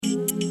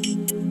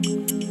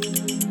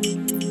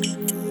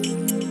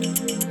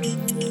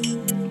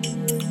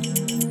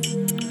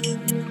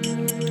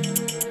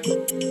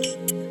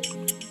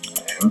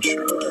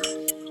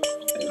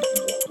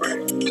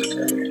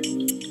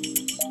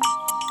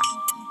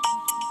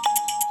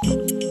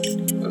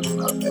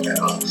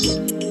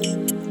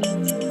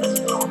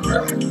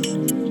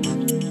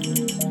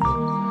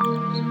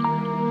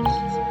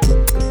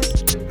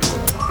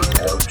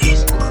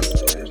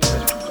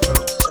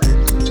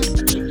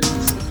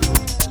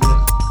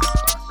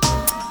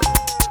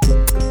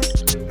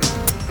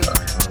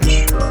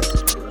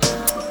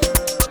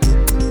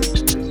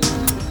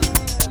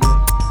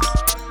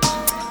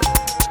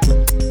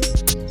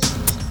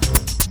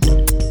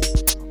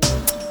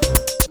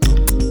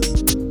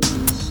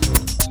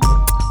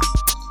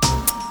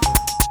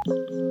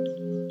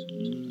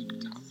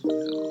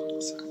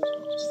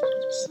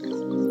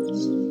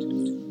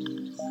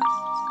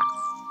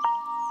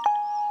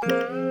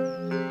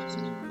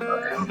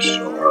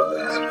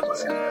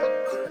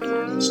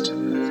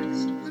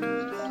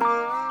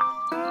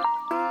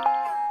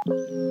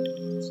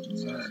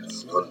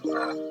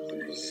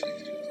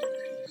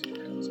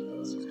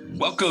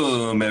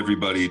Welcome,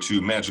 everybody,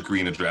 to Magic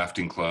Arena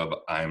Drafting Club.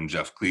 I'm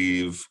Jeff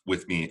Cleve.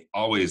 With me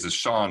always is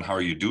Sean. How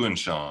are you doing,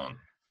 Sean?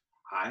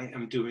 I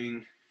am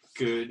doing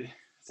good.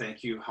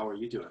 Thank you. How are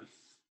you doing?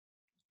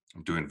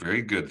 I'm doing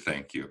very good,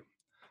 thank you.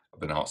 I've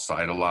been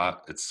outside a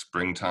lot. It's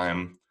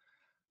springtime.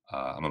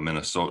 I'm a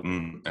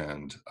Minnesotan,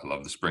 and I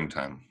love the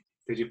springtime.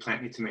 Did you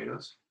plant any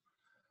tomatoes?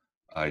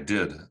 I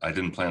did. I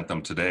didn't plant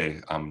them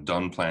today. I'm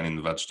done planting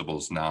the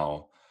vegetables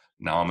now.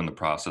 Now I'm in the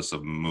process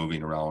of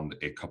moving around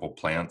a couple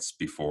plants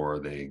before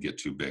they get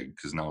too big,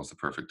 because now is the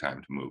perfect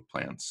time to move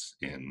plants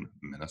in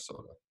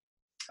Minnesota.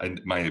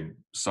 My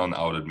son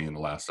outed me in the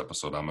last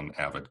episode. I'm an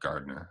avid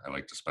gardener. I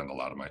like to spend a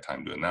lot of my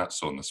time doing that.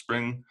 So in the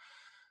spring,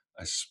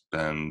 I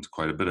spend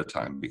quite a bit of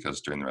time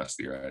because during the rest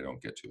of the year, I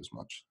don't get to as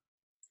much.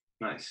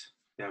 Nice.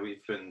 Yeah,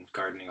 we've been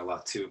gardening a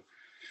lot too.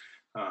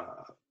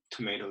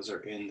 Tomatoes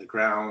are in the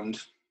ground.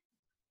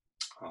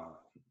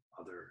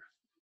 Other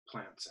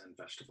plants and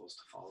vegetables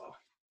to follow.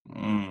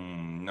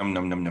 Num, num,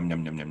 num, num, num,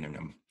 num, num, num,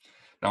 num.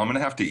 Now I'm going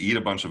to have to eat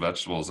a bunch of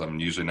vegetables I'm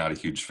usually not a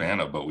huge fan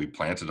of, but we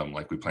planted them.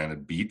 Like we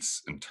planted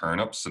beets and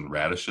turnips and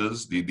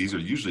radishes. These are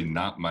usually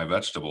not my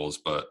vegetables,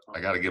 but I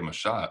got to give them a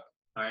shot.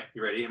 All right,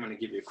 you ready? I'm going to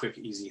give you a quick,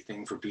 easy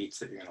thing for beets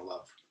that you're going to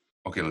love.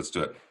 Okay, let's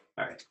do it.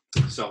 All right,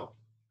 so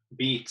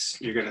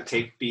beets, you're going to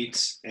take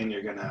beets and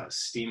you're going to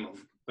steam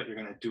them, but you're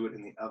going to do it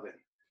in the oven.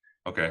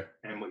 Okay.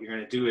 And what you're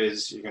going to do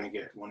is you're going to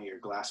get one of your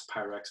glass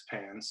Pyrex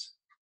pans.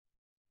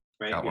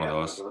 Right? Got one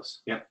of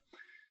those. Yep.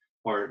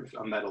 Or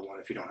a metal one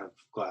if you don't have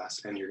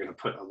glass. And you're going to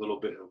put a little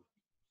bit of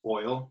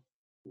oil,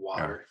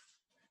 water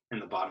in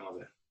the bottom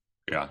of it.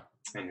 Yeah.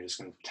 And you're just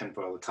going to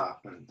tinfoil the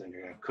top, and then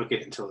you're going to cook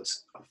it until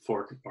it's a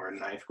fork or a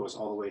knife goes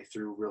all the way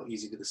through real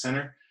easy to the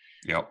center.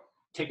 Yep.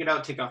 Take it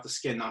out, take off the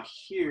skin. Now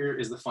here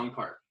is the fun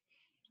part.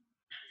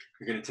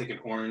 You're going to take an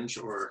orange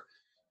or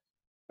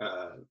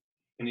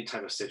any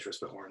type of citrus,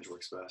 but orange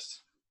works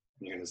best.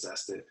 And you're going to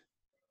zest it,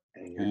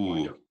 and you're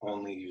going to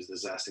only use the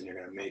zest, and you're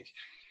going to make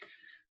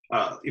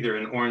either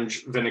an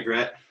orange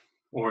vinaigrette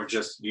or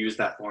just use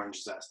that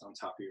orange zest on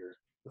top of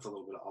with a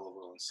little bit of olive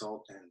oil and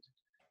salt. And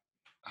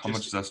how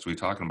much zest are we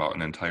talking about?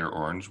 An entire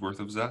orange worth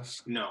of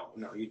zest? No,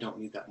 you don't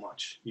need that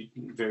much.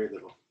 Very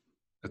little.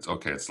 It's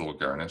okay. It's a little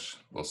garnish, a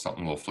little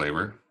something, a little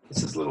flavor.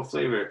 It's just a little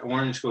flavor.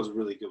 Orange goes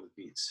really good with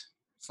beets.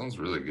 Sounds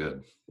really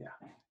good.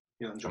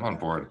 Yeah. I'm on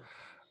board.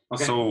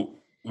 Okay. So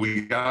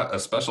we got a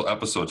special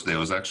episode today. It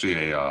was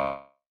actually a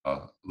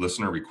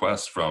listener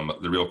request from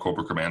the Real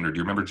Cobra Commander. Do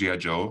you remember G.I.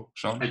 Joe,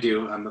 Sean? I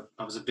do.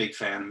 I was a big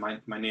fan.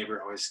 My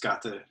neighbor always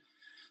got the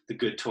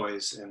good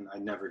toys, and I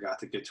never got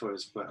the good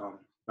toys. But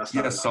that's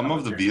not some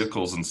of the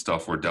vehicles and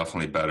stuff were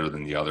definitely better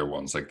than the other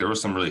ones. Like there were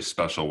some really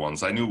special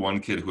ones. I knew one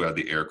kid who had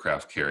the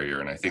aircraft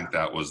carrier, and I think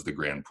that was the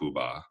Grand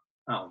Poobah.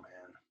 Oh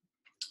man,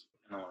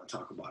 I don't want to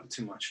talk about it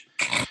too much.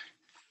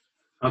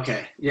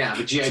 Okay, yeah,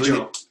 the G.I.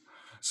 Joe.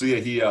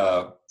 He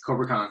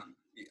Cobra Khan.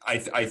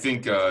 I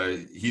think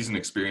he's an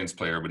experienced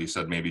player, but he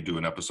said maybe do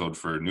an episode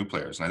for new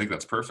players, and I think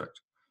that's perfect.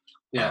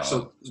 Yeah,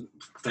 so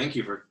thank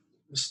you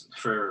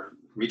for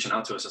reaching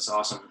out to us. That's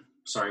awesome.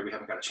 Sorry we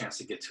haven't got a chance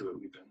to get to it.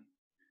 We've been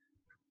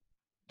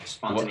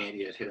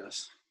spontaneity had hit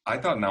us. I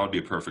thought now would be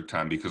a perfect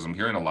time because I'm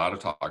hearing a lot of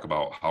talk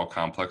about how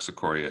complex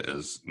Ikoria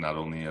is, not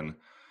only in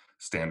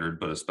standard,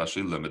 but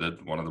especially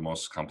limited, one of the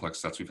most complex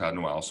sets we've had in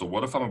a while. So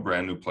what if I'm a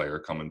brand new player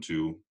coming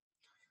to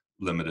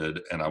limited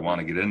and I want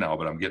to get in now,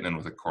 but I'm getting in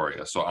with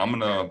Ikoria? So I'm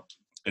going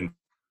to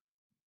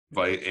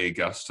invite a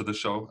guest to the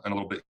show in a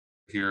little bit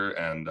here,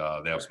 and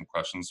they have some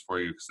questions for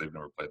you because they've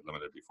never played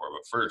limited before.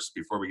 But first,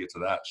 before we get to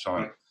that,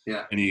 Sean,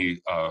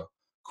 any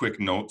quick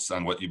notes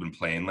on what you've been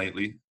playing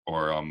lately,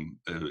 or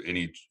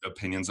any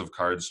opinions of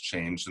cards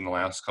changed in the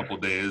last couple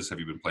of days? Have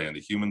you been playing the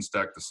Humans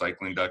deck, the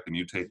Cycling deck, the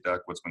Mutate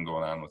deck? What's been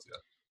going on with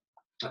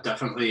you? I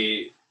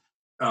definitely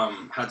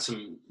had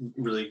some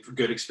really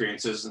good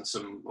experiences and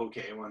some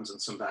okay ones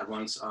and some bad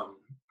ones.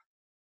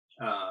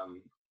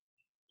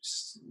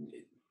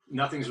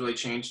 Nothing's really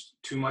changed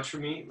too much for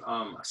me.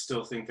 I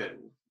still think that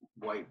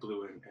white,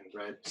 blue, and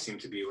red seem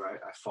to be where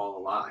I fall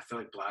a lot. I feel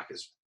like black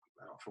is,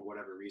 for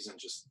whatever reason,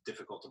 just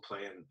difficult to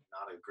play and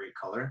not a great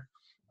color.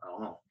 I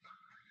don't know.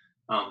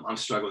 I'm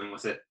struggling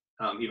with it.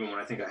 even when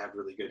I think I have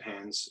really good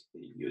hands.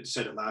 You had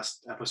said it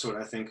last episode,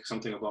 I think,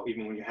 something about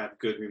even when you have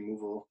good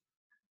removal,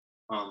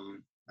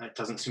 it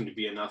doesn't seem to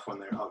be enough when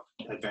they're out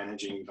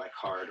advantaging you by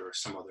card or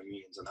some other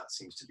means, and that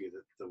seems to be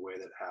the way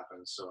that it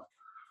happens. So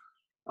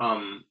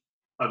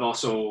I've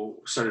also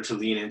started to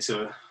lean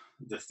into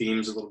the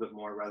themes a little bit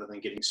more rather than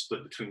getting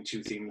split between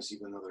two themes,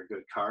 even though they're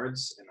good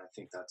cards. And I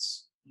think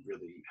that's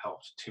really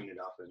helped tune it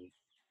up and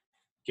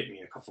get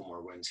me a couple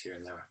more wins here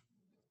and there.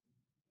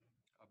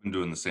 I've been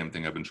doing the same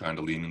thing. I've been trying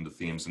to lean into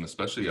themes, and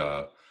especially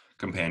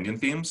companion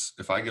themes.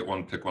 If I get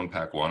one, pick one,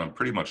 pack one, I'm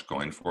pretty much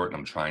going for it, and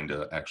I'm trying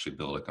to actually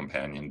build a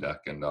companion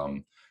deck. And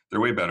they're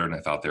way better than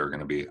I thought they were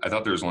going to be. I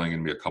thought there was only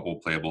going to be a couple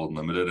playable and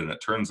limited, and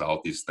it turns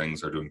out these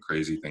things are doing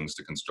crazy things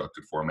to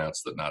constructed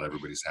formats that not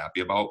everybody's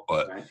happy about.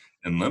 But Right.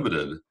 in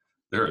limited,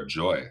 they're a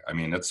joy. I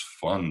mean, it's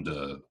fun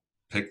to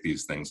pick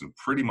these things, and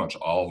pretty much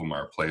all of them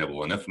are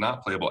playable. And if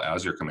not playable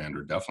as your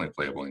commander, definitely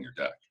playable in your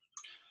deck.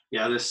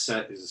 Yeah, this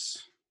set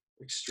is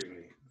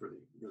extremely,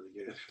 really, really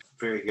good.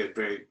 Very good,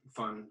 very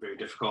fun, very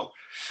difficult.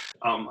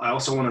 I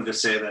also wanted to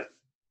say that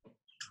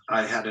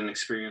I had an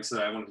experience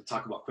that I wanted to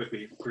talk about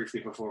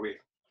briefly before we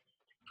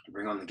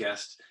bring on the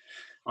guest.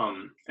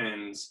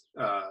 And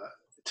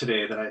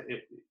today that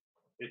it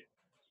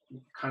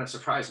kind of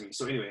surprised me.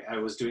 So anyway, I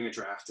was doing a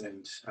draft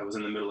and I was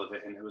in the middle of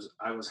it, and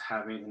I was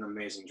having an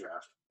amazing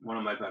draft, one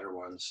of my better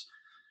ones.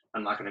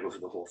 I'm not going to go through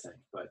the whole thing,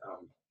 but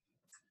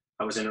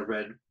I was in a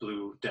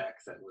red-blue deck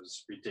that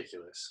was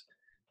ridiculous.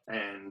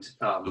 And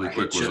really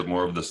quick, was it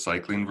more of the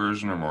cycling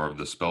version or more of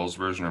the spells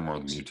version or more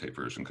of the mutate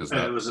version? Because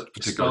that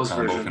particular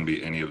combo version can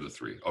be any of the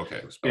three. Okay.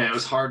 Spells. Yeah, it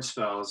was hard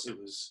spells. It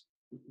was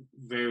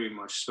very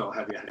much spell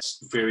heavy. I had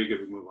very good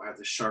removal. I had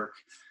the shark.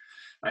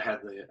 I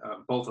had the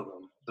both of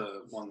them,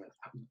 the one that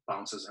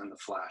bounces and the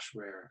flash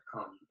rare.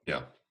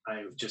 Yeah.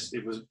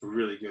 It was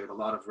really good. A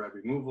lot of red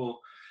removal.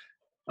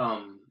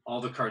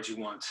 All the cards you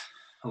want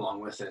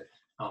along with it.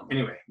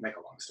 Anyway, make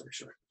a long story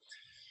short.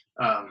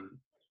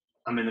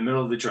 I'm in the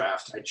middle of the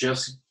draft. I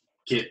just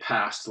get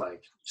past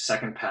like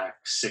second pack,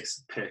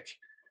 sixth pick,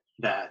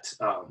 that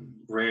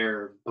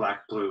rare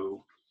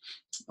black-blue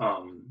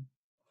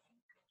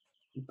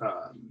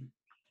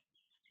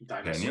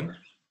dinosaur.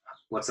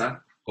 What's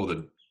that? Oh,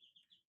 the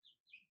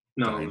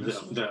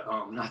the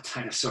not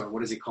dinosaur.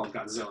 What is he called?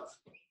 Godzilla.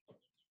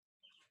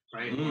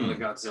 Right? One of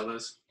the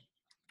Godzillas.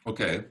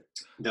 Okay.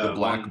 The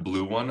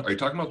black-blue one. Are you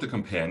talking about the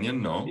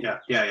companion? No. Yeah.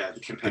 The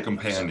companion. The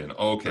companion.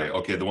 Okay. Right.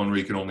 Okay. The one where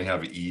you can only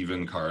have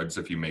even cards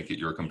if you make it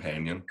your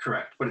companion.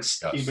 Correct. But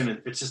it's even.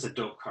 It's just a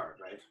dope card,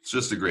 right? It's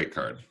just a great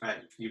card. Right.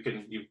 You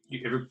can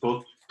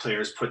both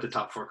players put the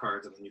top 4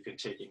 cards, and then you can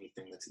take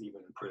anything that's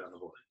even and put it on the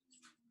board.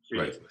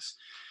 Ridiculous.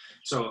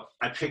 Right. So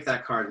I picked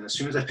that card, and as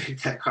soon as I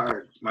picked that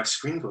card, my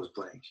screen goes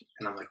blank,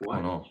 and I'm like, "What?"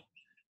 Oh no.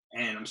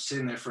 And I'm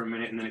sitting there for a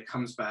minute, and then it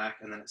comes back,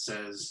 and then it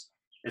says.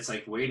 It's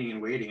like waiting,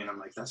 and I'm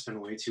like, that's been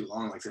way too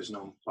long. Like there's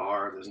no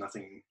bar, there's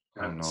nothing.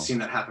 I've seen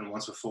that happen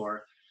once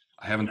before.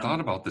 I haven't thought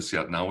about this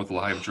yet. Now with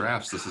live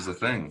drafts, this is a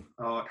thing.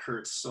 Oh, it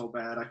hurts so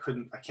bad. I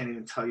can't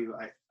even tell you.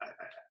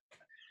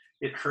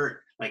 It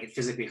hurt. Like it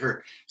physically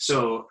hurt.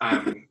 So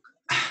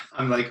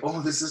I'm like,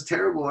 oh, this is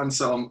terrible. And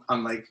so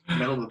I'm like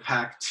middle of the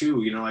pack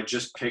too. I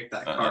just picked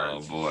that card. Oh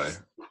boy.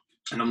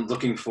 And I'm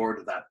looking forward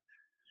to that.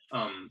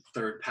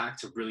 Third pack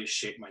to really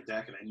shape my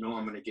deck, and I know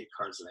I'm going to get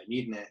cards that I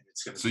need in it.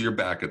 It's going to. So you're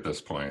back at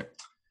this point.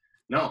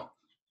 No.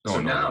 Oh,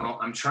 so now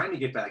I'm trying to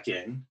get back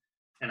in,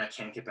 and I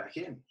can't get back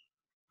in,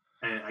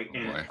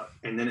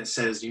 and then it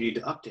says you need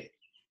to update,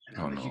 and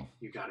I'm like,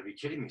 you got to be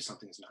kidding me!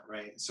 Something's not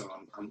right. So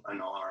I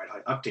know, all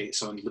right, I update.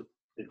 So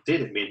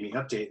it made me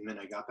update, and then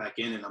I got back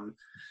in, and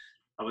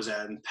I was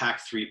at pack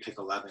 3, pick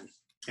 11,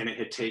 and it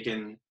had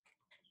taken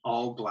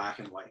all black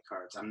and white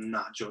cards. I'm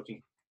not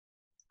joking.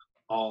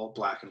 All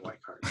black and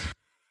white cards.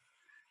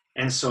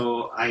 And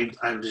so I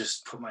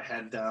just put my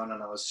head down,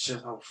 and I was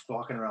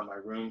walking around my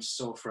room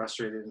so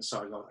frustrated. And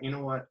so I go, you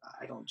know what?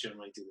 I don't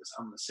generally do this.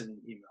 I'm going to send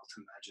an email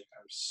to Magic.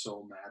 I'm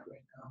so mad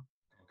right now.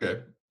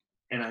 Okay.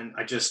 And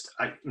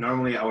I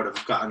normally I would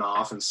have gotten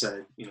off and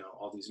said,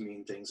 all these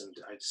mean things. And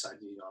I decided,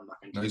 I'm not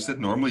going to do that. You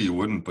said normally you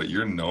wouldn't, but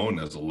you're known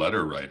as a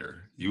letter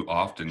writer. You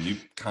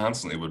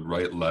constantly would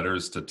write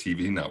letters to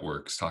TV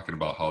networks talking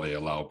about how they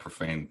allow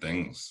profane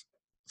things.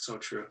 So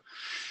true.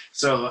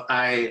 So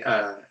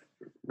I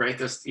write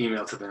this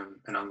email to them,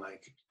 and I'm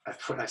like,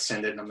 I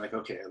send it, and I'm like,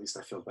 okay, at least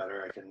I feel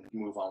better. I can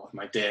move on with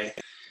my day.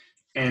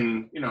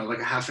 And like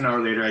a half an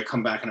hour later, I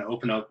come back and I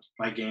open up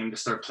my game to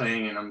start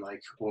playing, and I'm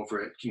like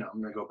over it.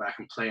 I'm gonna go back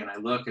and play, and I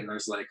look, and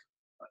there's like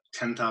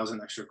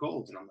 10,000 extra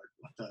gold, and I'm like,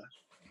 what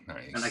the?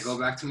 Nice. And I go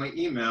back to my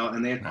email,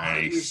 and they had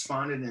already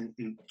responded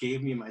and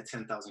gave me my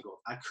 10,000 gold.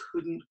 I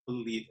couldn't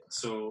believe it.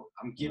 So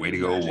I'm giving. Way to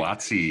go,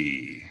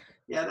 Watsy.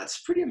 Yeah,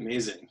 that's pretty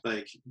amazing.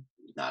 Like,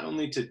 not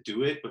only to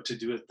do it, but to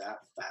do it that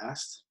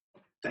fast.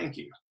 Thank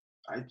you.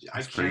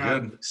 I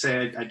cannot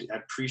say I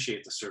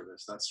appreciate the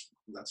service.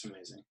 That's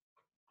amazing.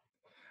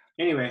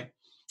 Anyway,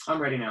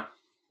 I'm ready now.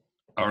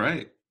 All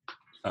right.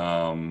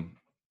 I'm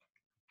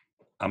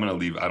going to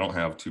leave. I don't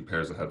have 2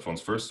 pairs of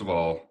headphones. First of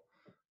all,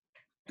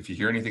 If you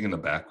hear anything in the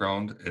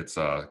background, it's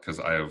because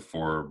I have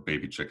 4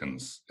 baby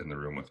chickens in the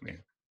room with me.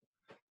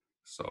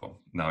 So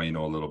now you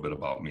know a little bit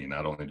about me.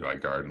 Not only do I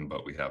garden,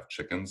 but we have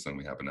chickens and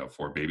we happen to have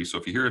 4 babies. So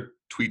if you hear a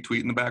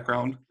tweet in the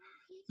background,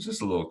 it's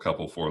just a little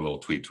couple, 4 little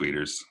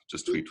tweeters,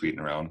 just tweeting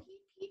around.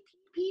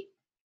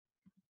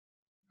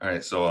 All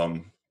right, so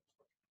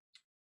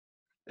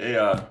hey,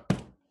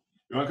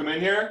 you want to come in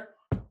here?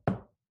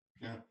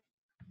 Yeah.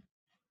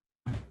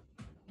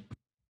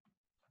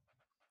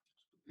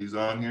 He's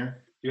on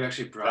here. You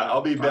actually brought.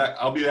 I'll be back.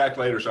 I'll be back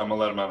later, so I'm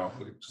gonna let him know.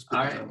 Just put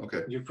All these right. on.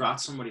 Okay. You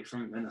brought somebody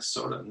from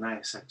Minnesota.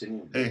 Nice. I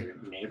didn't even know your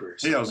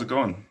neighbors. Hey, how's it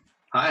going?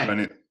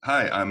 Hi.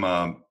 Hi. I'm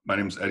my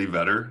name's Eddie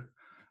Vetter.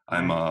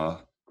 I'm Hi,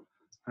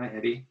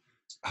 Eddie.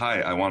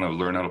 Hi. I want to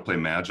learn how to play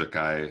Magic.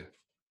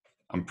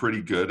 I'm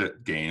pretty good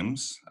at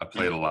games. I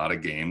played a lot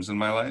of games in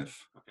my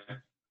life.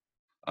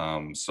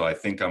 Okay. So I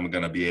think I'm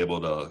going to be able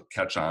to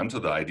catch on to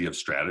the idea of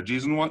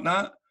strategies and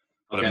whatnot.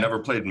 But I've never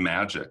played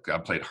Magic. I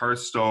played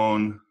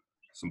Hearthstone,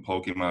 some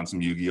Pokemon,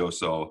 some Yu-Gi-Oh.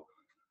 So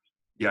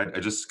yeah, I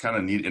just kind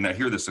of need, and I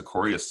hear this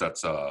Ikoria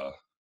set's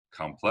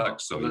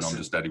complex. So, listen, I'm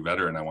just Eddie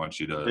Vetter, and I want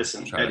you to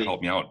try Eddie, to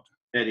help me out.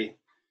 Eddie,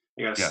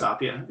 I got to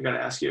stop you. I got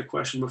to ask you a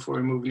question before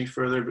we move any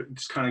further, but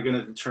it's kind of going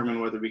to determine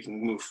whether we can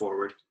move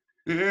forward.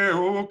 Yeah,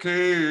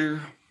 okay.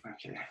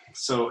 Okay.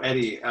 So,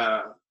 Eddie,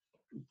 one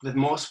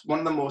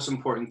of the most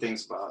important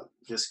things about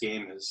this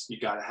game is you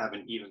got to have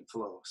an even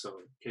flow.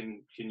 So,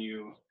 can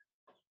you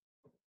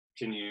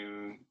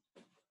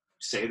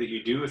say that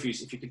you do? If you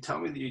could tell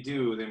me that you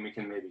do, then we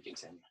can maybe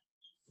continue.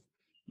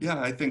 Yeah,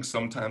 I think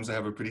sometimes I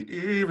have a pretty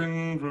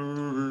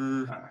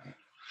even.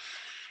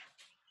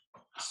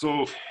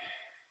 So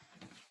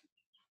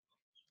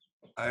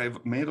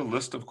I've made a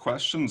list of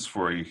questions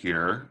for you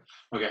here.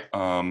 Okay.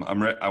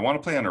 I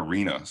want to play on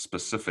Arena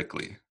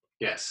specifically.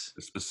 Yes.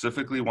 I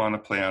specifically want to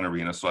play on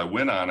Arena. So I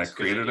went on, I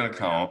created an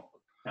account.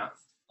 Yeah.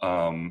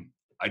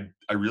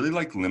 I really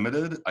like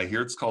Limited. I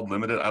hear it's called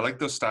Limited. I like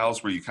those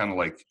styles where you kind of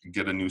like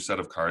get a new set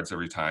of cards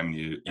every time.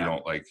 You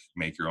don't like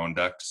make your own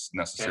decks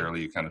necessarily.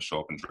 Okay. You kind of show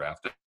up and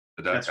draft the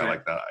deck. I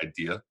like that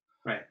idea.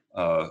 Right.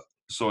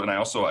 So, and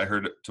I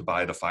heard to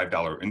buy the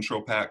 $5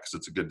 intro pack because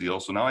it's a good deal.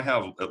 So now I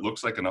have, it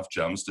looks like enough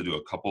gems to do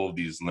a couple of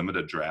these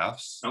limited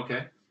drafts.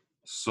 Okay.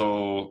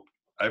 So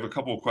I have a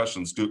couple of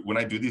questions. When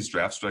I do these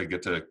drafts, do I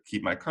get to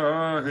keep my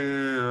cards?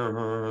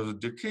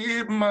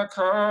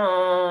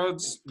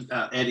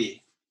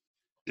 Eddie.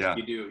 Yeah.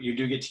 You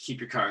do get to keep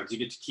your cards. You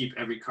get to keep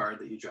every card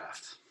that you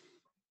draft.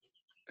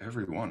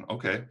 Every one.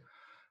 Okay.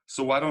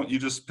 So why don't you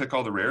just pick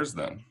all the rares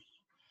then?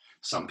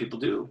 Some people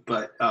do,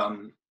 but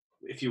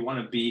if you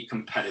want to be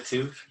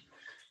competitive,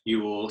 you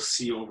will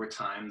see over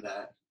time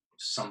that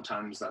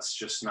sometimes that's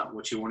just not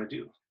what you want to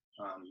do.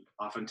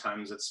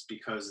 Oftentimes it's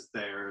because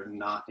they're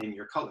not in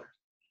your color.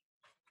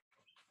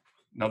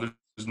 Now there's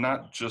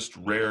not just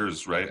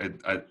rares,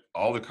 right?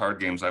 All the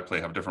card games I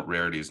play have different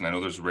rarities, and I know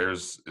there's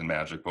rares in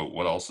Magic, but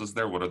what else is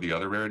there? What are the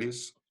other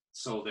rarities?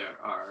 So there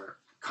are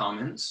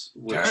commons,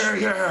 which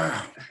are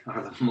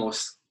the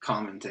most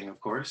common thing, of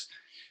course.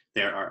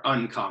 There are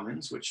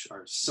uncommons, which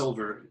are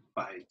silver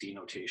by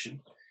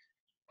denotation.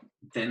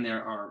 Then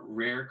there are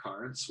rare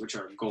cards, which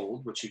are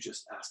gold, which you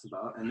just asked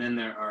about. And then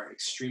there are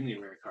extremely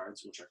rare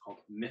cards, which are called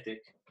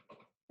mythic.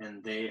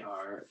 And they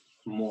are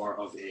more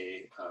of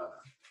a,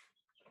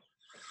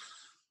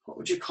 what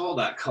would you call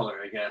that color,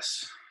 I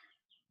guess?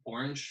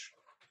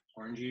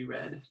 Orangey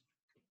red?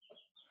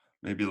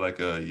 Maybe like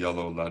a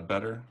yellow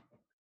Ledbetter?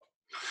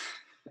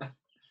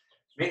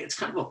 It's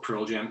kind of a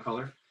Pearl Jam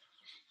color.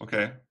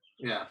 Okay.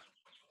 Yeah.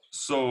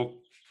 So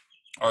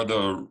are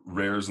the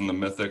rares and the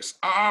mythics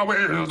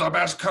always the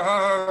best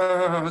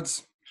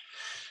cards?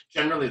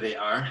 Generally they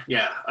are.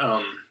 Yeah.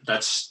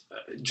 That's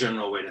a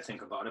general way to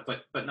think about it,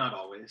 but not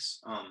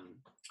always.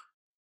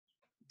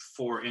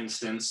 For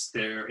instance,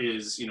 there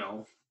is,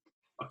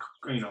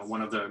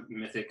 one of the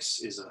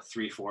mythics is a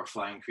 3/4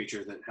 flying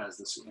creature that has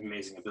this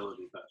amazing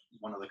ability, but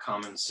one of the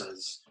commons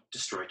says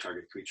destroy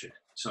target creature.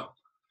 So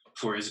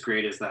for as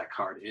great as that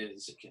card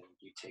is, it can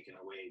be taken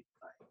away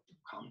by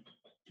common.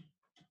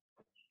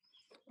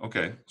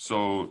 Okay,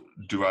 so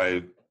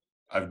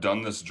I've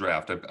done this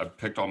draft. I've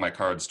picked all my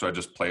cards. Do I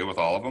just play with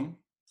all of them?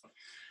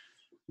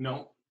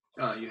 No,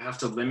 you have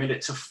to limit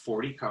it to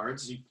 40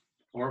 cards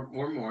or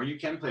more. You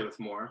can play with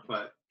more,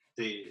 but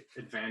the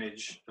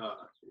advantage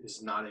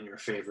is not in your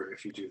favor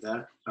if you do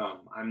that.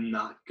 I'm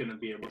not going to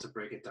be able to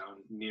break it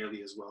down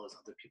nearly as well as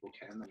other people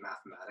can, the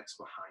mathematics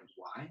behind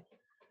why.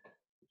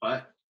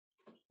 But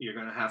you're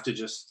going to have to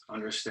just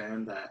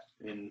understand that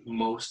in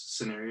most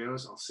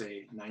scenarios, I'll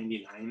say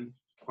 99%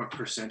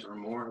 or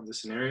more of the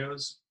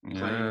scenarios,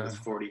 playing with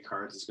 40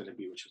 cards is going to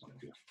be what you want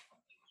to do.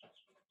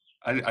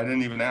 I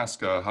didn't even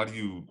ask, how do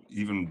you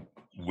even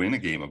win a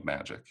game of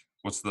Magic?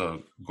 What's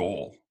the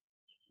goal?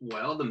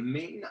 Well, the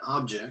main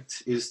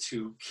object is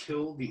to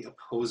kill the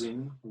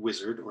opposing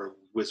wizard or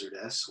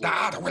wizardess.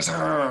 The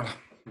wizard!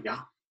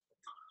 Yeah.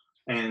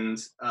 And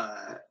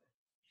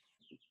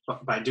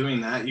by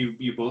doing that,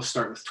 you both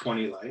start with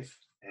 20 life,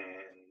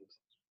 and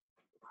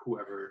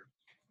whoever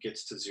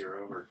gets to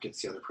 0 or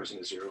gets the other person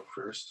to 0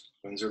 first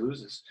wins or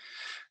loses.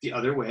 The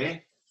other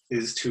way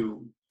is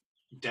to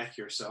deck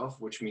yourself,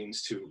 which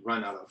means to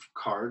run out of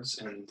cards.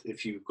 And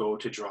if you go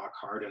to draw a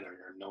card and there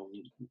are no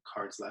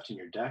cards left in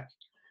your deck,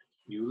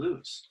 you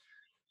lose.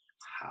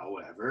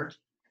 However,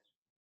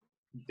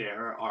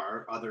 there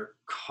are other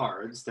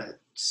cards that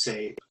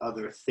say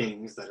other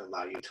things that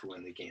allow you to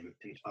win the game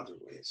in other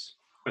ways.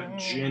 But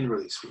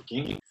generally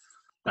speaking,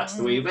 that's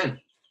the way you win.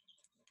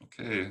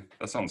 Okay,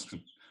 that sounds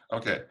good.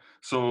 Okay,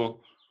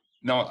 so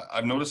now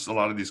I've noticed a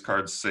lot of these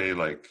cards say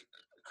like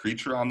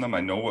creature on them.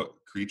 I know what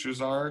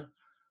creatures are.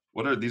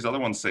 What are these other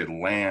ones say?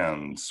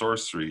 Land,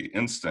 sorcery,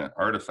 instant,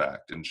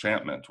 artifact,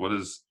 enchantment.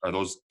 Are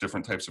those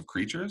different types of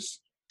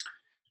creatures?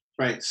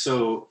 Right,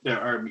 so there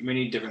are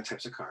many different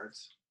types of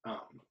cards.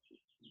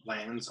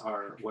 Lands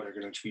are what are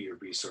going to be your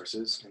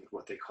resources and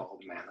what they call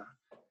mana.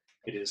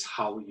 It is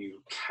how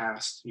you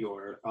cast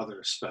your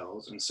other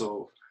spells. And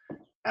so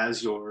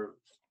as you're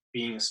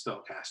being a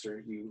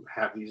spellcaster, you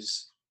have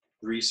these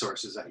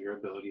resources at your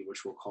ability,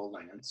 which we'll call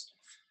lands.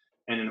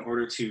 And in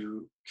order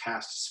to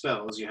cast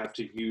spells, you have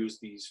to use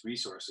these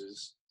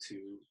resources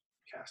to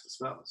cast the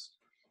spells.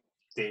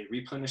 They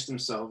replenish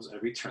themselves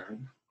every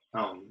turn.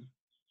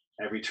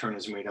 Every turn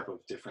is made up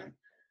of different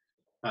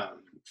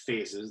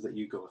phases that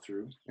you go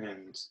through,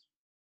 and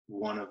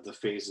one of the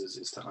phases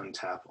is to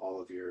untap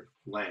all of your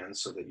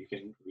lands so that you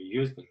can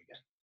reuse them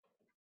again.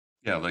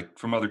 Yeah, like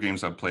from other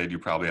games I've played, you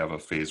probably have a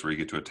phase where you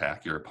get to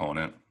attack your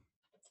opponent.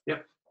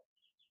 Yep,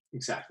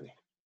 exactly.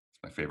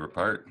 It's my favorite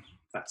part.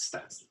 That's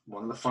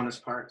one of the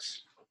funnest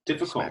parts.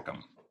 Difficult, Smack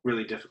 'em.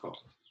 really difficult.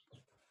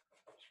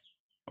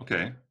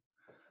 Okay,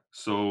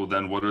 so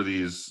then what are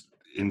these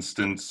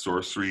instant,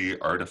 sorcery,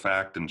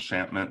 artifact,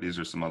 enchantment? These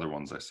are some other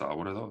ones I saw.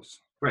 What are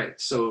those? Right.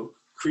 So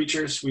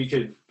creatures, we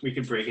could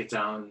break it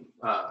down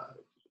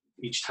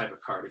each type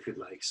of card if you'd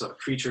like. So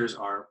creatures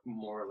are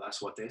more or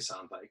less what they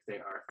sound like. They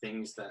are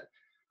things that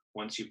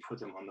once you put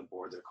them on the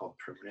board, they're called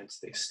permanents.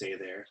 They stay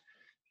there.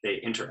 They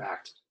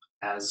interact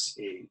as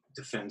a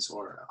defense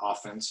or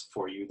offense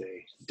for you.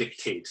 They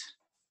dictate.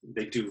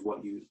 They do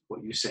what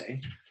you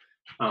say.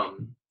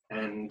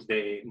 And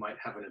they might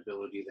have an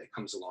ability that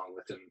comes along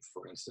with them.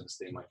 For instance,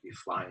 they might be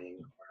flying,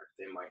 or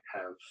they might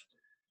have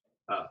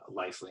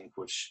lifelink,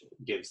 which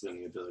gives them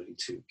the ability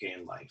to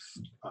gain life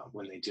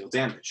when they deal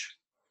damage.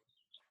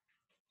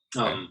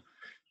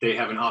 They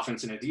have an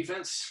offense and a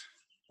defense.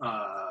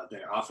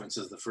 Their offense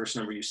is the first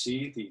number you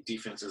see. The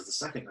defense is the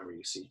second number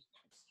you see.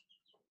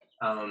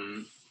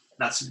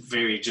 That's a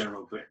very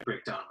general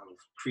breakdown of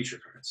creature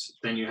cards.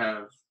 Then you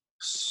have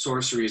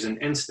sorceries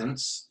and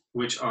instants,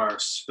 which are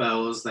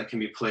spells that can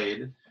be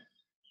played.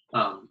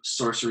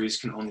 Sorceries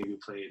can only be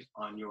played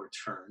on your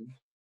turn,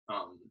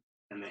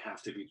 and they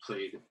have to be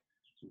played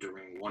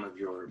during one of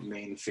your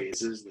main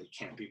phases. They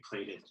can't be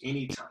played at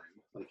any time,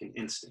 like an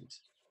instant.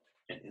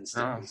 An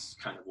instant is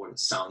kind of what it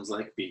sounds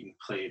like, being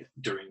played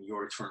during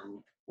your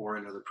turn or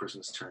another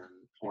person's turn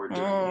or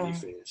during any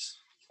phase.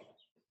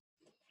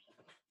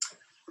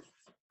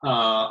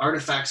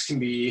 Artifacts can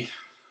be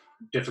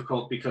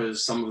difficult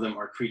because some of them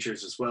are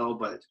creatures as well,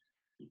 but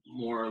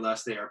more or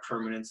less they are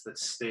permanents that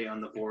stay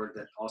on the board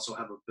that also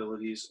have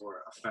abilities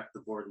or affect the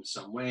board in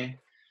some way.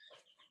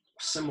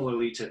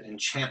 Similarly to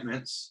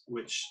enchantments,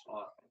 which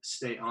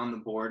stay on the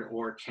board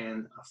or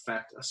can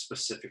affect a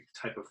specific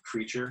type of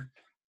creature.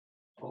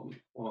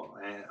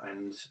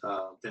 And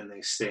then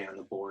they stay on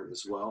the board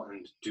as well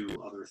and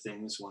do other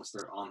things once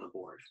they're on the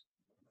board.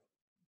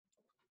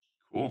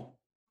 Cool.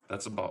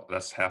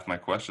 That's half my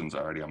questions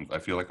already. I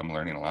feel like I'm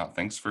learning a lot.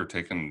 Thanks for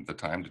taking the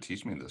time to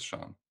teach me this,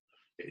 Sean.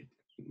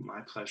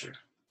 My pleasure.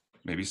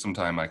 Maybe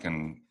sometime I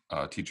can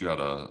teach you how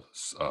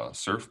to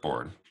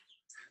surfboard.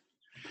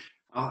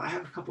 I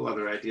have a couple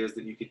other ideas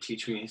that you could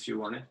teach me if you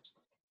wanted.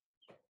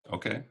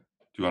 Okay.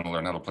 Do you want to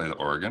learn how to play the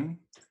organ?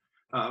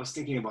 I was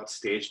thinking about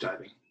stage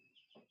diving.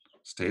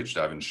 Stage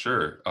diving,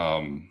 sure.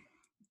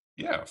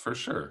 Yeah, for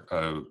sure.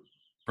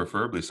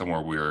 Preferably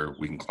somewhere where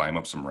we can climb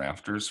up some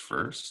rafters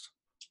first.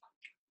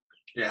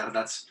 Yeah,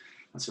 that's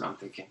what I'm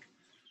thinking.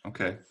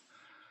 Okay.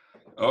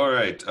 All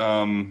right.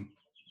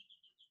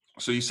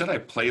 So you said I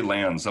play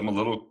lands. I'm a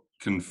little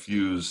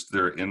confused.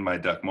 They're in my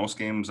deck. Most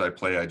games I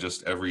play,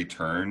 every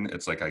turn,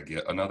 it's like I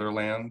get another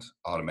land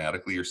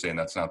automatically. You're saying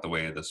that's not the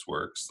way this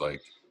works.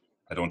 Like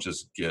I don't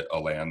just get a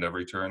land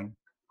every turn.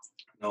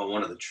 No,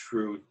 one of the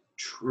true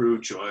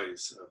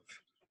joys of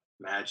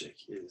Magic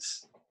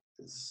is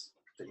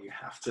that you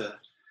have to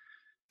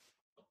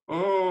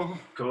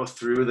go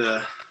through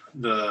the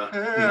not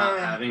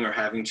having or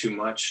having too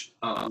much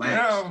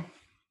lands.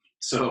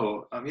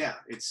 So yeah,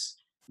 it's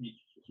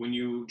when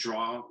you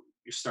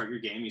start your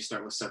game, you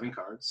start with 7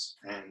 cards,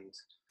 and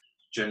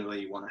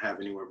generally you want to have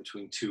anywhere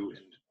between 2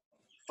 and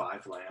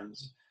 5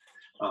 lands.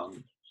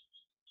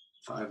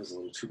 5 is a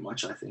little too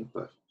much, I think,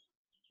 but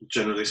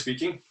generally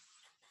speaking.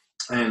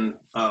 And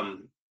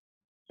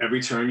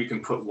every turn you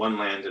can put 1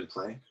 land in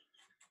play.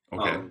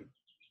 Okay.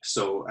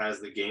 So as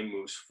the game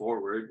moves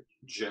forward,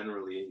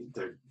 generally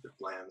the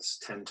lands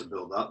tend to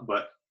build up,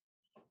 but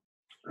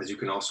as you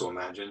can also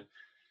imagine,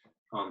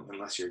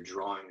 unless you're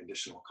drawing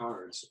additional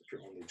cards. If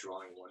you're only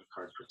drawing one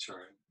card per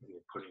turn and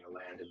you're putting a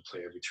land in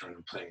play every turn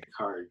and playing a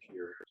card,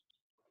 you're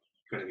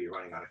going to be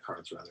running out of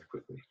cards rather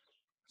quickly.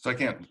 So I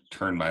can't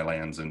turn my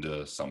lands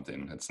into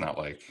something. It's not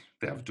like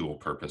they have dual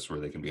purpose where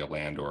they can be a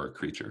land or a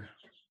creature.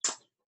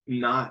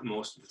 Not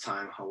most of the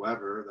time.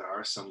 However, there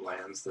are some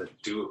lands that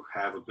do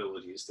have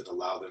abilities that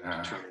allow them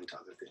to turn into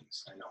other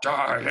things. I know.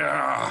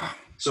 Yeah.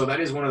 So that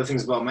is one of the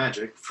things about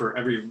Magic. For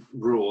every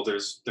rule,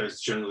 there's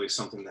generally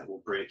something that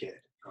will break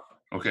it.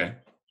 Okay.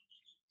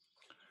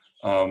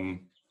 Do I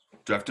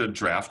have to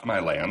draft my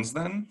lands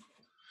then?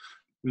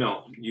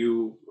 No,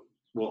 you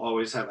will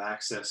always have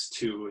access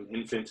to an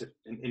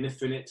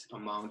infinite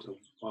amount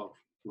of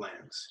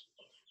lands.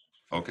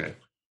 Okay.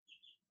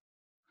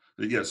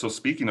 Yeah, so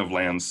speaking of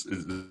lands,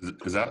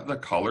 is that the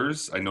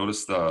colors? I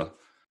noticed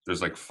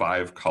there's like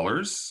 5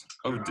 colors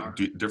of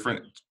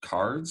different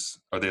cards.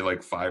 Are they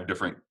like 5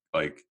 different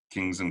like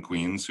kings and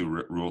queens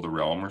who rule the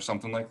realm or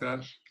something like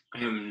that? I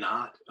am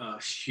not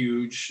a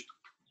huge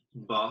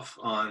buff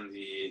on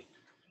the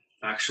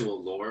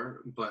actual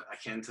lore, but I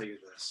can tell you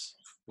this.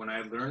 When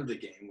I learned the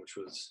game, which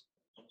was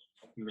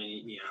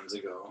many eons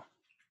ago,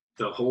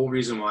 the whole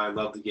reason why I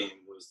loved the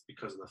game was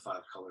because of the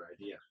 5-color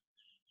idea.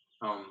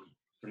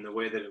 And the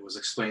way that it was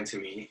explained to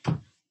me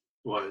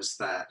was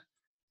that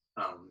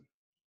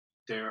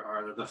there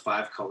are the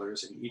 5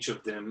 colors, and each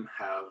of them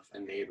have a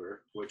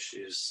neighbor, which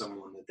is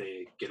someone that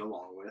they get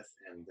along with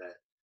and that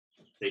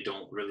they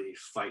don't really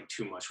fight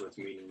too much with,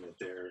 meaning that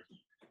their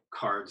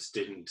cards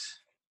didn't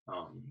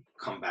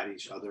combat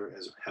each other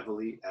as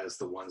heavily as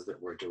the ones that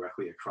were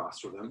directly across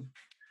from them.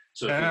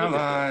 So if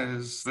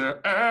allies,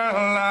 they're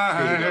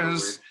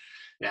allies.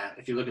 Yeah,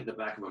 if you look at the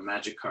back of a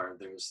Magic card,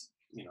 there's,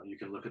 you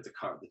can look at the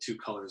 2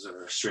 colors that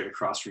are straight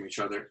across from each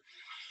other.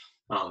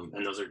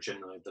 And those are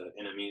generally the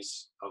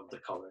enemies of the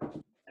color.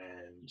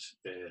 And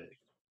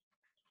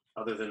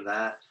other than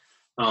that,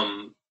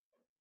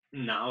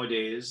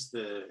 nowadays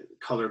the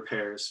color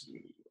pairs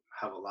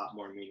have a lot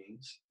more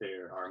meanings.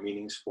 There are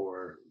meanings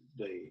for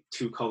the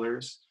 2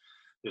 colors.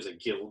 There's a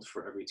guild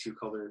for every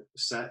 2-color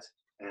set,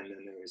 and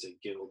then there is a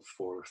guild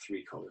for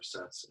 3-color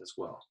sets as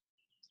well.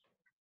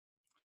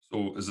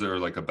 So is there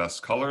like a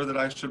best color that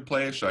I should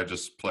play? Should I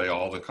just play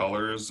all the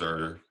colors,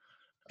 or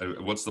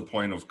what's the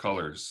point of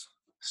colors?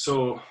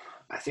 So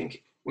I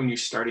think when you're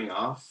starting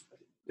off,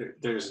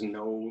 there's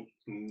no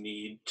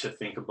need to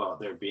think about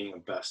there being a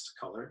best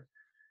color.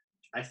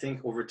 I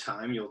think over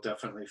time, you'll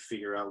definitely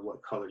figure out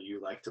what color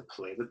you like to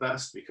play the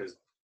best, because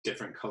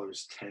different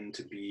colors tend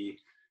to be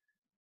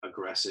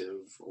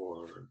aggressive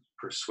or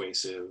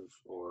persuasive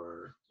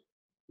or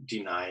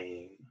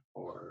denying,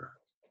 or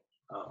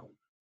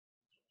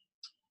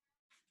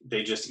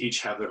they just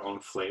each have their own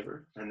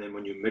flavor. And then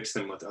when you mix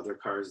them with other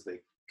cards, they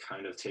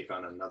kind of take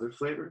on another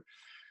flavor.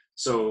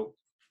 So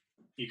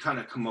you kind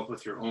of come up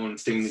with your own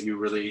thing that you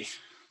really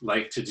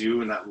like to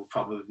do, and that will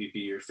probably be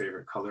your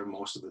favorite color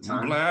most of the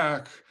time.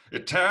 Black,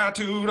 it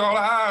tattooed all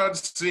I'd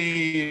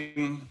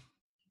seen.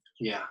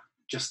 Yeah,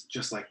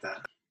 just like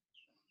that.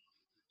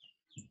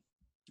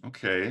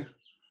 Okay.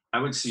 I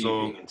would see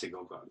you being into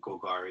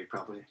Golgari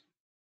probably.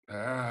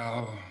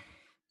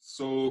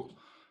 So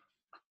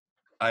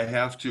I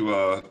have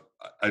to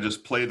I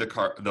just play the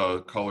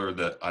color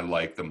that I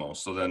like the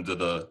most. So then do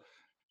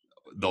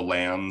the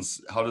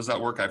lands, how does that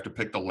work? I have to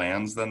pick the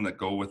lands then that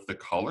go with the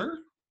color?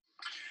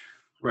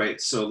 Right.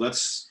 So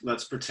let's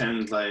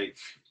pretend like,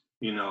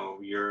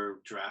 you're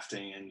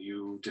drafting and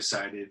you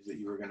decided that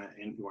you were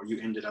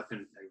you ended up in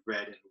a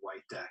red and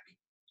white deck.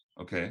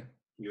 Okay.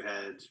 You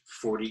had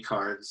 40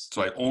 cards.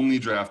 So I only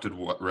drafted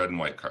red and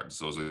white cards.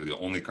 Those are the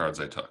only cards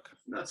I took.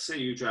 Let's say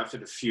you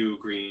drafted a few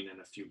green and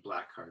a few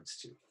black cards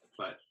too,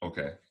 but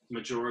okay,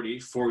 majority,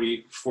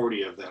 40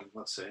 of them,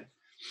 let's say,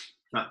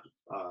 not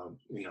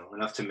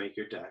enough to make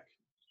your deck.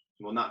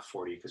 Well, not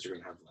 40 because you're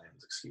gonna have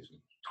lands. Excuse me,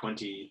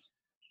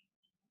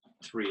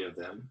 23 of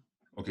them.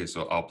 Okay,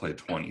 so I'll play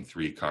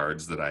 23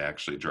 cards that I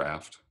actually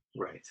draft.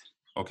 Right.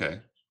 Okay.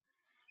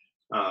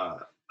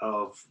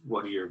 Of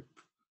what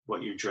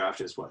you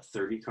draft is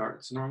 30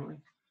 cards normally?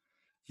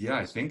 Yeah,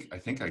 I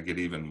think I get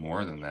even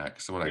more than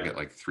that. So I get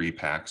like 3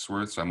 packs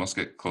worth. So I must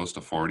get close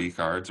to 40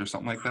 cards or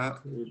something like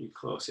that. Maybe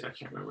close. Yeah, I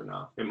can't remember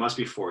now. It must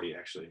be 40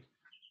 actually.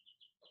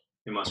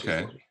 It must be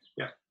 40.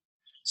 Yeah.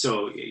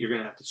 So you're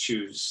gonna have to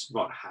choose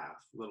about half,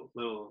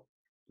 little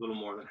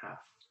more than half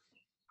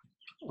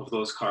of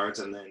those cards,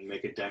 and then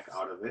make a deck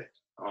out of it.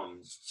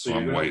 So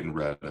I'm white and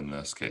red in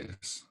this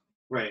case.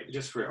 Right,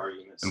 just for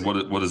argument's sake.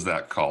 And what is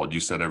that called? You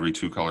said every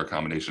 2-color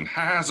combination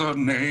has a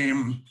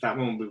name. That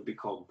one would be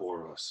called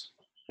Boros,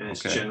 and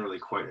it's generally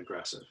quite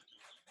aggressive.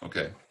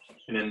 Okay.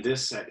 And then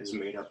this set would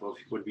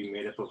be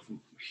made up of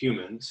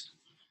humans,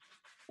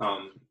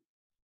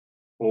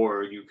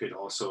 or you could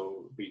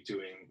also be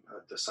doing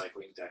the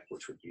cycling deck,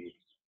 which would be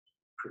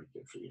pretty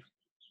good for you.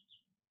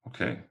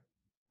 Okay.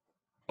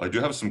 Well, I do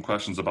have some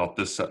questions about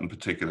this set in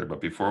particular,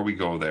 but before we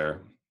go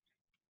there,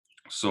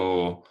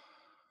 so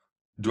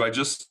do I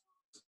just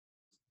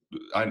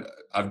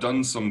I've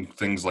done some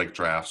things like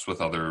drafts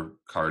with other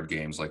card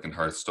games, like in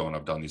Hearthstone.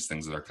 I've done these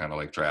things that are kind of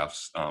like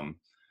drafts. I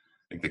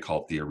think they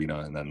call it the arena,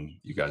 and then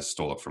you guys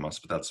stole it from us,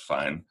 but that's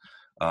fine.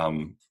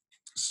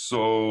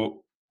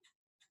 So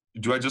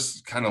do I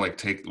just kind of like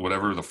take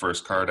whatever the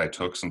first card I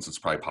took, since it's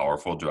probably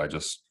powerful? Do I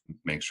just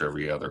make sure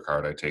every other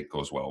card I take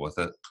goes well with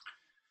it?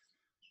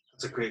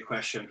 That's a great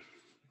question.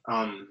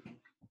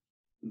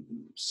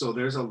 So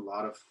there's a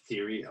lot of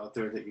theory out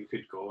there that you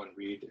could go and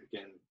read.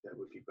 Again, that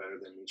would be better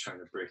than me trying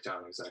to break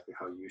down exactly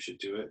how you should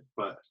do it.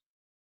 But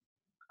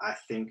I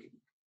think,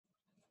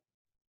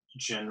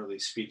 generally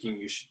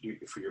speaking,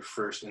 for your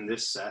first in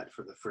this set,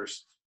 for the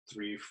first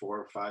 3, 4,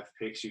 or 5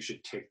 picks, you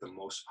should take the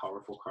most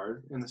powerful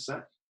card in the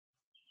set,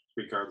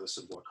 regardless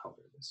of what color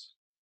it is.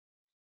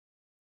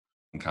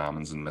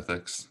 Commons and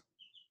mythics.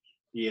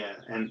 Yeah,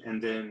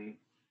 and then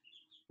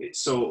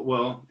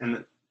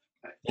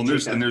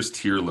there's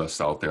tier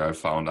lists out there I've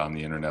found on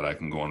the internet. I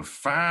can go and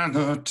find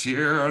the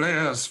tier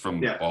list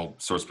from all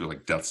sorts of people.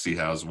 Like Deathsea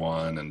has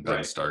one, and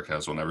Ben Stark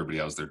has one. Everybody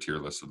has their tier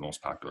list of the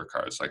most popular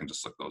cards, so I can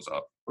just look those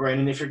up. Right,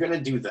 and if you're going to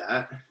do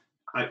that,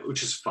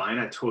 which is fine,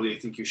 I totally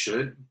think you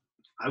should.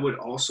 I would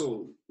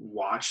also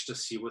watch to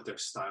see what their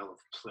style of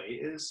play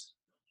is,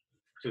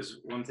 because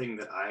one thing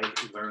that I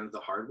learned the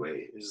hard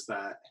way is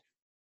that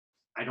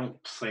I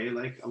don't play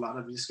like a lot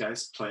of these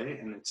guys play,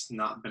 and it's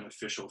not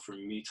beneficial for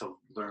me to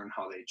learn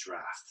how they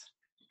draft.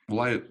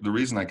 Well, the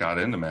reason I got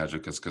into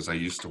Magic is because I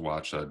used to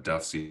watch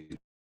Deathsea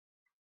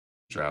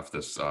draft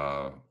this,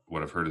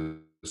 what I've heard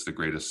is the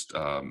greatest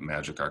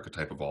Magic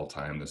archetype of all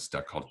time, this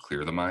deck called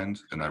Clear the Mind,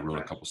 and I wrote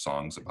a couple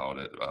songs about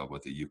it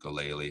with a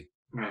ukulele.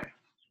 Right.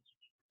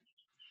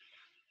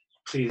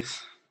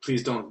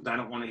 Please don't. I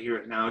don't want to hear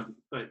it now,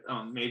 but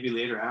maybe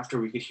later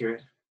after we could hear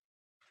it.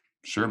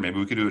 Sure, maybe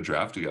we could do a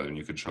draft together and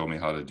you could show me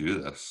how to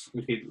do this.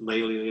 We could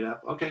lay it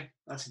up. Okay,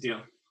 that's a deal.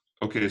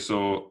 Okay,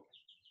 so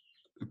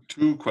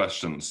 2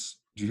 questions.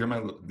 Do you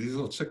hear these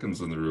little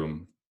chickens in the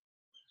room?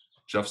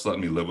 Jeff's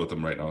letting me live with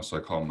them right now, so I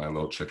call them my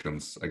little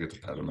chickens. I get to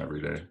pet them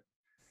every day.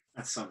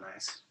 That's so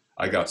nice.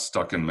 I got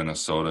stuck in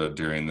Minnesota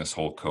during this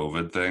whole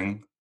COVID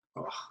thing,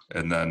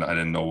 and then I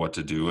didn't know what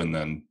to do, and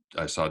then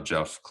I saw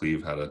Jeff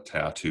Cleve had a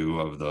tattoo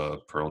of the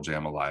Pearl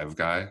Jam Alive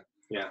guy.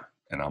 Yeah.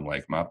 And I'm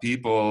like, my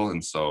people,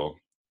 and so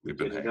we've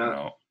been hanging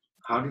out.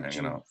 How did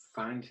you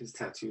find his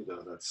tattoo,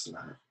 though? That's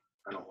not,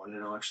 I don't want to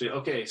know, actually.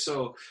 Okay,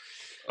 so.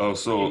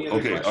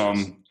 Okay.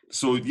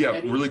 So, yeah,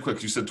 really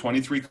quick. You said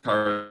 23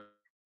 cards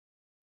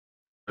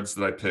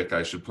that I pick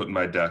I should put in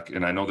my deck.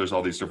 And I know there's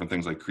all these different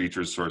things like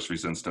creatures,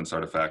 sorceries, instants,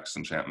 artifacts,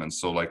 enchantments.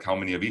 So, like, how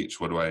many of each?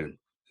 How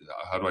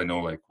do I know,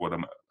 like, what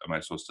am I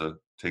supposed to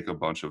take a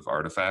bunch of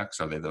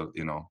artifacts? Are they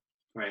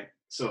Right.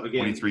 So,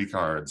 again. 23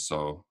 cards,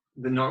 so.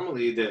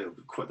 Normally the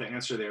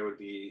answer there would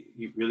be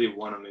you really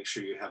want to make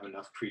sure you have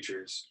enough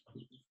creatures.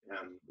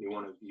 You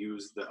want to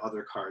use the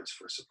other cards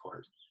for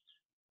support.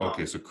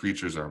 Okay, so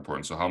creatures are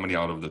important. So how many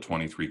out of the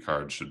 23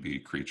 cards should be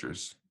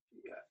creatures?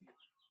 Yeah,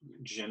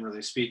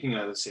 generally speaking,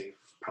 I would say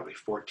probably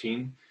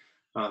 14,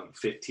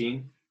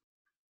 15,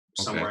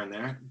 somewhere in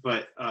there.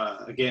 But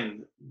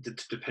again,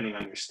 depending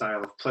on your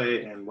style of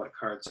play and what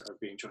cards are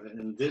being chosen.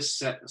 In this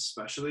set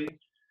especially,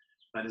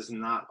 that is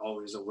not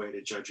always a way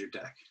to judge your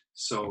deck.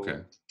 So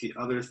the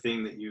other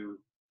thing that you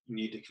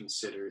need to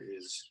consider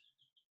is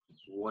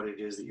what it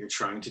is that you're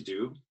trying to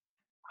do,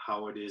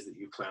 how it is that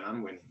you plan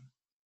on winning.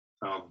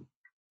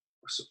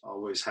 So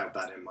always have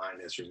that in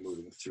mind as you're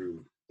moving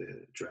through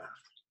the draft.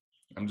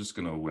 I'm just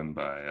going to win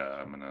by,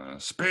 I'm going to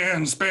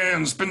spin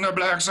the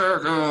black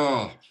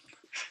circle.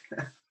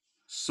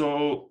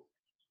 So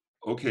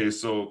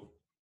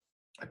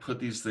I put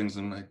these things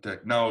in my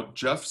deck. Now,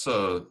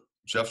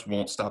 Jeff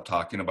won't stop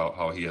talking about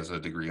how he has a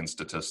degree in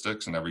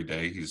statistics, and every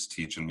day he's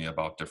teaching me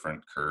about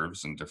different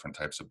curves and different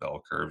types of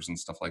bell curves and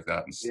stuff like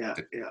that, and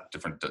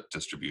different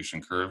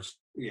distribution curves.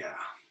 Yeah.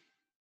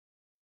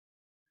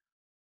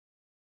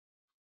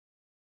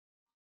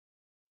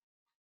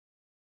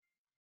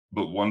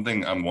 But one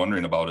thing I'm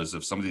wondering about is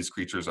if some of these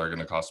creatures are going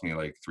to cost me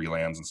like 3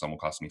 lands and some will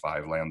cost me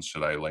 5 lands,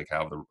 should I like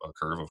have a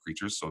curve of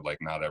creatures so like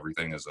not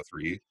everything is a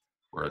 3?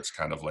 Where it's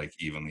kind of like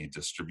evenly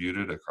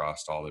distributed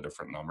across all the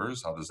different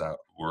numbers? How does that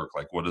work?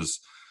 Like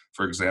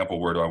for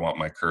example, where do I want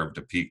my curve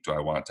to peak? Do I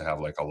want to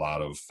have like a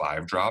lot of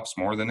 5 drops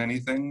more than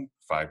anything?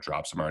 5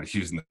 drops, I'm already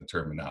using the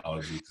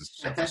terminology because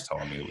Jeff was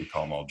telling me we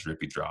call them all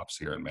drippy drops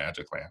here in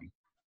Magic Land.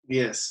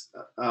 Yes,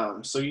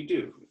 so you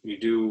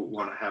do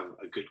want to have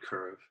a good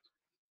curve.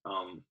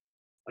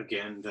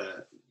 Again,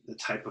 the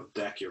type of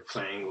deck you're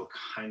playing will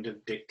kind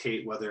of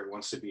dictate whether it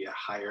wants to be a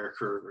higher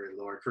curve or a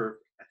lower curve.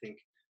 I think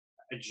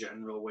a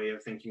general way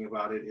of thinking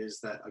about it is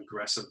that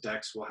aggressive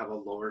decks will have a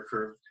lower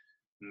curve,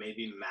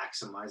 maybe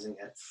maximizing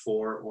at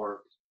 4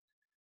 or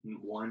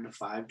 1 to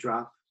 5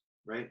 drop,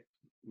 right?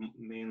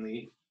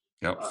 Mainly.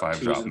 Yep,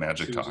 5 drop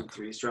Magic Talk.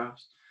 3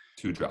 drops.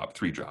 2 drop,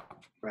 3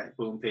 drop. Right,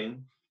 boom,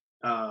 ping.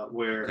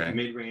 Where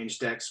mid-range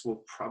decks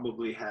will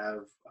probably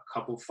have a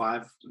couple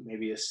 5,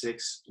 maybe a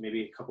 6,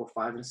 maybe a couple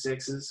 5 and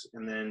 6s,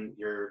 and then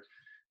your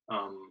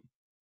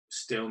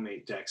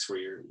stalemate decks where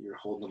you're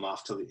holding them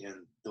off till the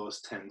end,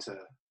 those tend to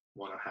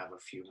want to have a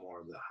few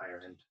more of the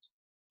higher end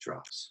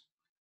drops.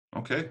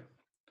 Okay.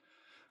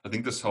 I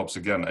think this helps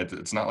again.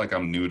 It's not like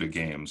I'm new to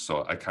games,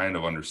 so I kind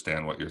of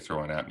understand what you're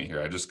throwing at me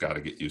here. I just got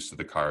to get used to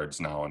the cards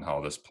now and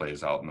how this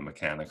plays out in the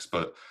mechanics.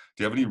 But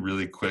do you have any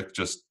really quick,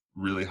 just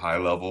really high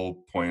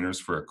level pointers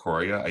for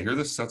Ikoria? I hear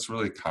this set's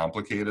really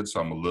complicated,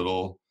 so I'm a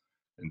little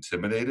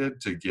intimidated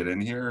to get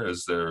in here.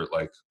 Is there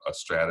like a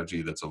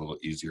strategy that's a little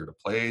easier to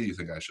play? You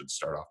think I should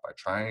start off by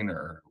trying,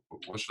 or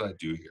what should I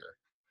do here?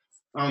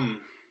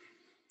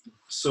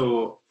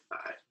 So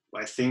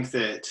I think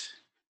that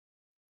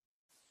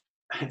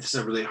this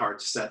is a really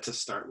hard set to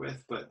start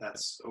with, but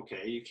that's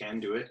okay. You can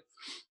do it.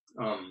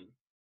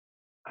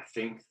 I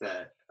think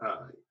that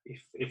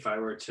if I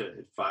were to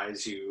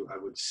advise you, I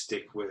would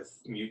stick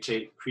with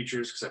mutate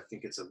creatures because I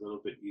think it's a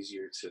little bit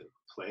easier to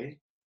play.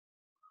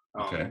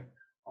 Okay.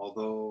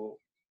 Although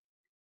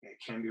it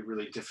can be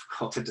really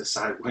difficult to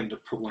decide when to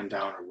put one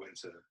down or when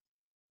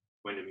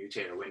to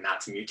mutate or when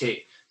not to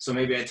mutate. So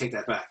maybe I take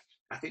that back.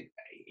 I think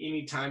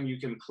anytime you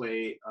can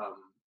play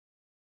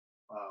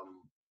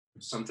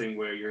something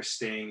where you're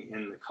staying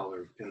in the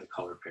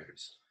color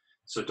pairs.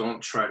 So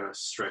don't try to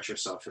stretch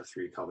yourself to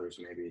 3 colors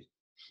maybe,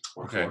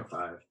 or Okay. 4 or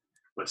 5,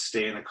 but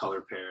stay in a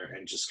color pair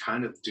and just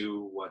kind of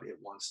do what it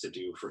wants to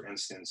do. For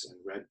instance, in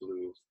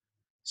red-blue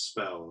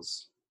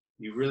spells,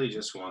 you really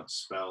just want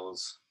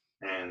spells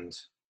and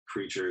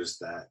creatures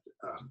that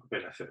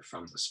benefit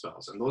from the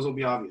spells. And those will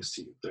be obvious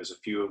to you. There's a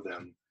few of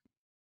them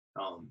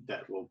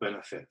that will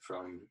benefit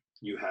from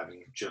you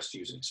just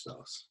using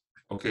spells.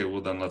 Okay,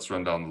 well then let's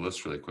run down the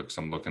list really quick.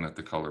 So I'm looking at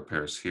the color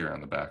pairs here on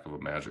the back of a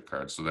Magic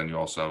card. So then you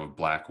also have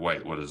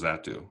black-white. What does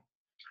that do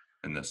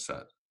in this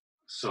set?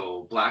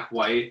 So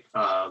black-white,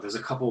 there's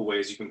a couple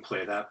ways you can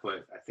play that,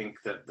 but I think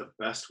that the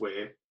best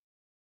way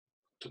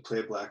to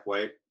play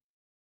black-white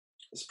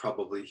is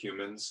probably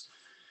humans.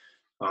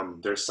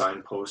 Their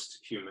Signpost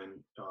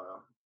human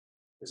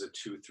is a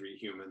 2/3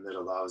 human that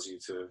allows you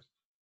to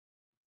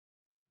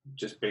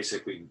just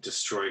basically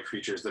destroy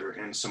creatures that are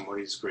in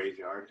somebody's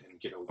graveyard and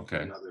get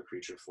another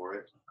creature for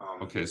it.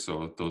 Okay,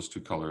 so those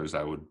 2 colors,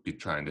 I would be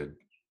trying to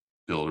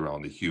build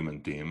around the human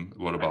theme.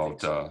 What I think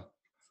about so.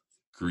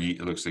 green?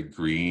 It looks like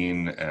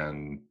green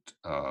and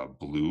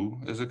blue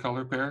is a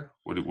color pair.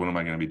 What am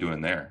I going to be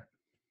doing there?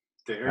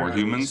 More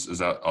humans? Is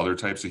that other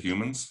types of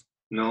humans?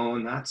 No,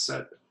 in that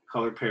set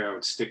color pair, I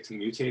would stick to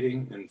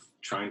mutating and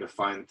trying to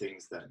find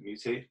things that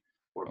mutate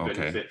or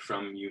benefit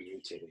from you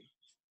mutating.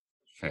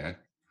 Okay.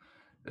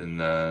 And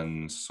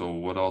then, so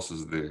what else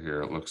is there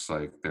here? It looks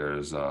like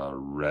there's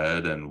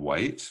red and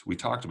white. We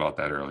talked about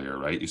that earlier,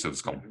 right? You said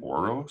it's called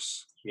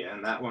Boros? Yeah,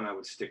 and that one I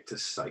would stick to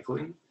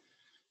cycling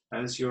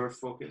as your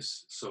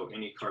focus. So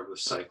any card with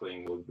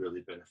cycling will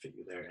really benefit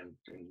you there and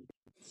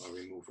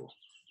removal.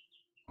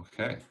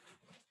 Okay.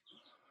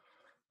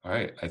 All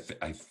right.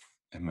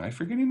 Am I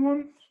forgetting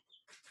one?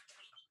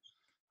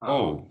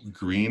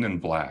 Green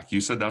and black.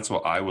 You said that's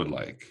what I would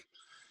like.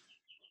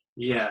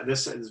 Yeah,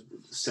 this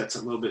set's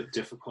a little bit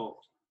difficult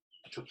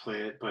to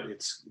play it, but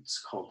it's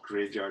called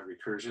Graveyard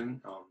Recursion.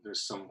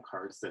 There's some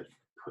cards that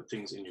put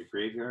things in your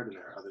graveyard, and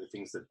there are other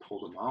things that pull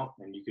them out,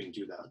 and you can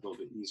do that a little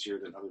bit easier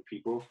than other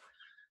people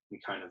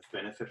and kind of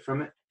benefit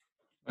from it.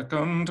 Like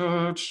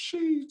untouched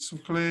sheets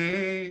of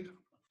clay.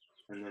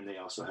 And then they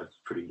also have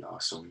pretty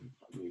awesome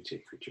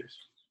mutate creatures.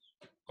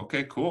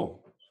 Okay,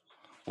 cool.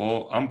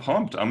 Well, I'm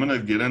pumped. I'm going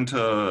to get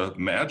into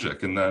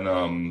Magic, and then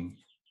I'm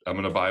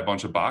going to buy a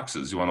bunch of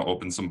boxes. You want to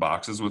open some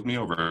boxes with me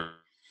over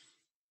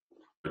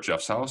at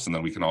Jeff's house, and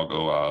then we can all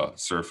go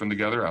surfing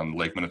together on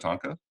Lake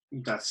Minnetonka?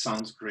 That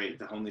sounds great.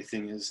 The only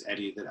thing is,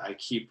 Eddie, that I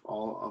keep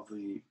all of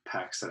the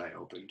packs that I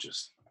open,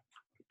 just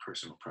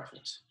personal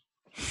preference.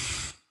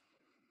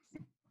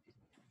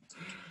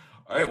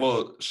 All right.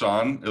 Well,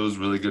 Sean, it was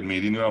really good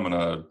meeting you. I'm going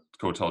to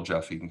go tell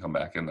Jeff he can come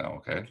back in now,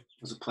 okay?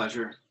 It was a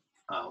pleasure.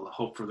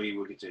 Hopefully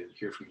we'll get to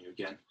hear from you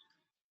again.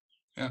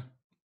 Yeah.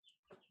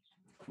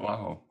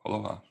 Wow.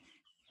 Aloha.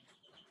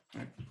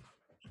 Right.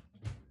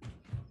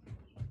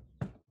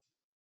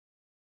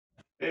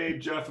 Hey,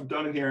 Jeff, I'm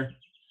done in here.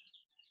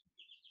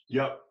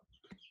 Yep.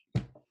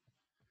 I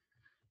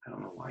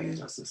don't know why he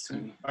does this to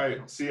me. All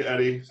right. See you,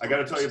 Eddie. I got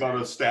to tell you about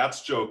a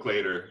stats joke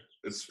later.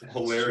 It's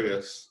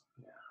hilarious.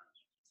 Yeah.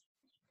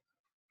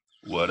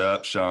 What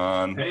up,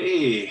 Sean?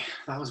 Hey,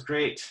 that was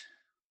great.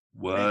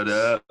 What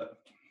up?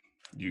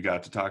 You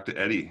got to talk to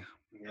Eddie.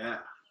 Yeah.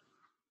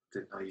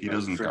 He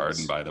doesn't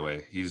garden, by the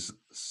way. He's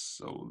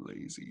so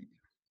lazy.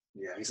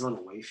 Yeah, he's a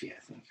little wafy, I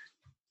think.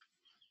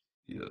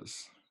 He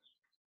is.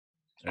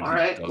 And all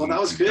right. Well, that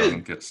was good. He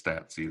doesn't get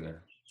stats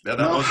either. Yeah,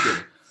 that was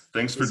good.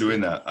 Thanks for doing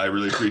that. I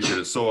really appreciate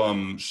it.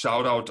 So,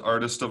 shout out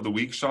Artist of the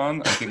Week,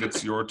 Sean. I think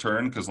it's your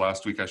turn because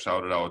last week I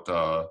shouted out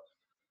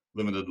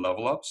limited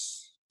level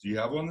ups. Do you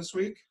have one this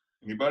week?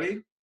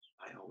 Anybody?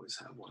 I always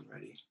have one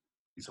ready.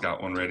 He's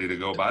got one ready to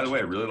go. By the way,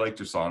 I really liked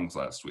your songs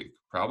last week.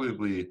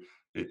 Probably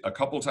a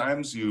couple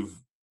times you've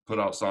put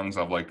out songs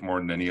I've liked more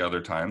than any other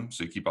time.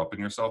 So you keep upping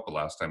yourself. But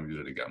last time you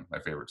did it again. My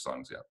favorite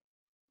songs yet.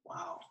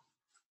 Wow.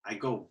 I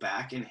go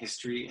back in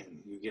history and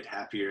you get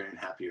happier and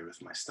happier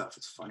with my stuff.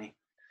 It's funny.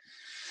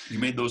 You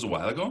made those a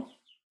while ago?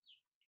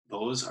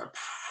 Those are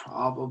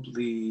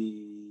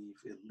probably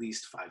at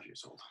least 5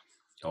 years old.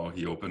 Oh,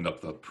 he opened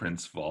up the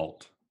Prince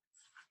vault.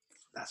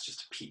 That's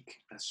just a peek.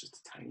 That's just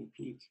a tiny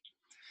peek.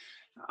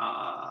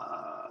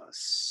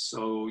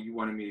 So you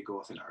wanted me to go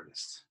with an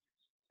artist.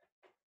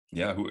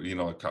 Yeah, who,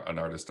 an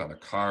artist on a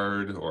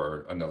card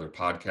or another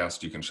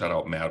podcast. You can shout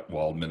out Matt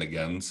Waldman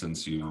again,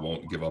 since you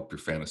won't give up your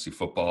fantasy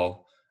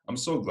football. I'm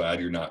so glad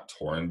you're not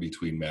torn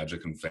between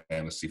Magic and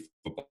fantasy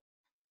football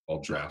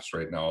drafts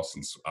right now,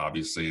 since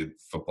obviously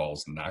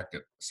football's not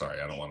good.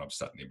 Sorry, I don't want to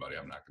upset anybody.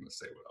 I'm not going to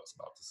say what I was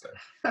about to say.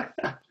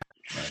 I'm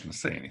not going to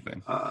say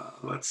anything.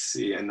 Let's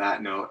see. On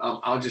that note,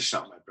 I'll just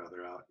shout my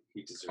brother out.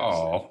 He deserves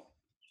it.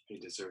 He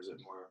deserves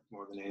it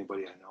more than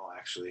anybody I know,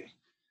 actually.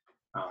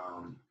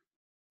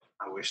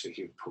 I wish that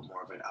he would put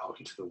more of it out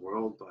into the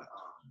world, but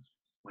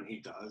when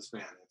he does,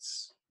 man,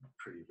 it's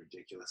pretty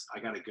ridiculous. I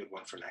got a good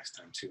one for next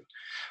time too.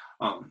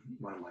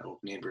 One of my old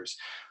neighbors.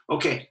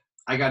 Okay,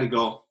 I got to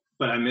go,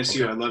 but I miss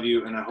you. I love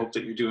you, and I hope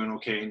that you're doing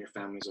okay and your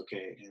family's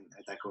okay. And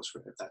that goes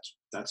for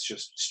that's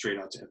just straight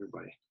out to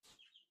everybody.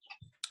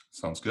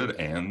 Sounds good,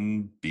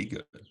 and be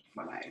good.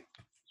 Bye-bye.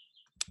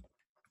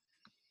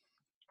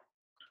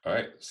 All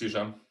right, see you,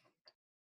 Sean.